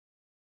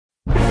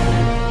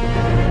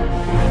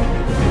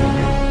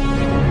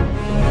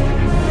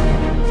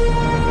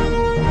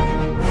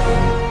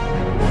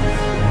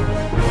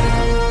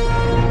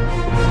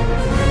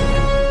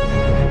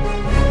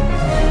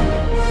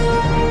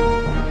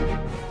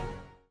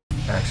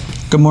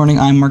Good morning,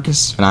 I'm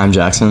Marcus. And I'm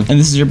Jackson. And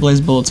this is your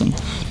Blaze Bulletin.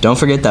 Don't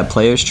forget that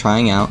players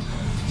trying out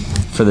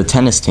for the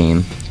tennis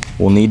team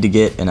will need to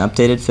get an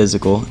updated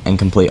physical and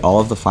complete all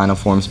of the Final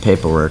Forms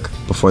paperwork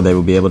before they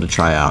will be able to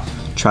try out.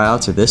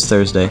 Tryouts are this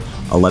Thursday,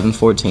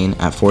 11/14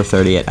 at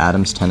 4:30 at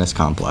Adams Tennis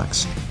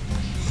Complex.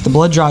 The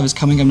blood drive is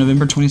coming up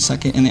November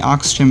 22nd in the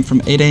Ox Gym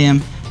from 8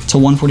 a.m. to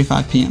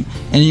 1:45 p.m.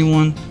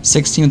 Anyone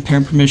 16 with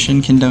parent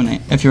permission can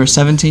donate. If you are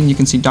 17, you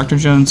can see Dr.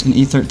 Jones in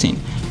E13.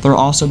 There will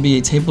also be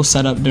a table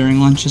set up during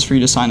lunches for you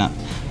to sign up.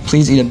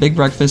 Please eat a big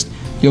breakfast.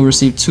 You'll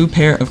receive 2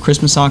 pair of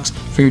Christmas socks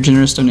for your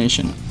generous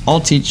donation. All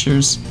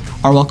teachers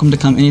are welcome to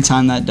come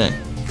anytime that day.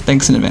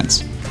 Thanks in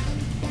advance.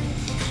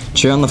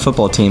 Cheer on the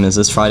football team as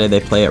this Friday they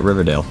play at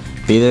Riverdale.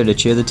 Be there to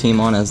cheer the team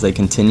on as they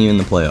continue in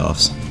the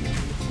playoffs.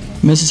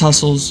 Mrs.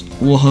 Hustles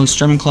will host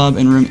German Club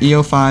in room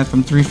E05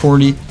 from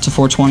 3:40 to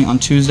 4:20 on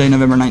Tuesday,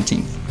 November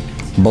 19th.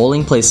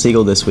 Bowling plays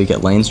Siegel this week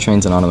at Lanes,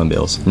 Trains, and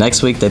Automobiles.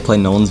 Next week they play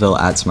Nolensville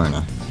at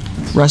Smyrna.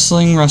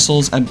 Wrestling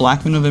wrestles at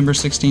Blackman November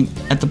 16th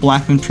at the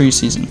Blackman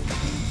preseason.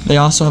 They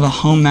also have a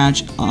home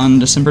match on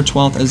December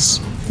 12th as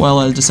well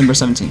as December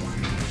 17th.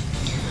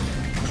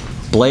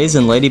 Blaze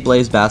and Lady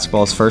Blaze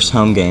basketball's first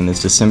home game is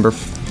December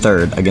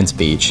 3rd against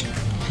Beach.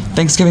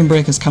 Thanksgiving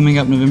break is coming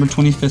up November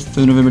 25th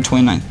through November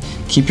 29th.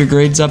 Keep your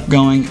grades up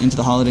going into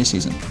the holiday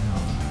season.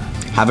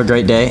 Have a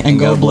great day and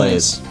go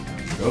Blaze.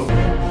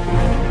 Go.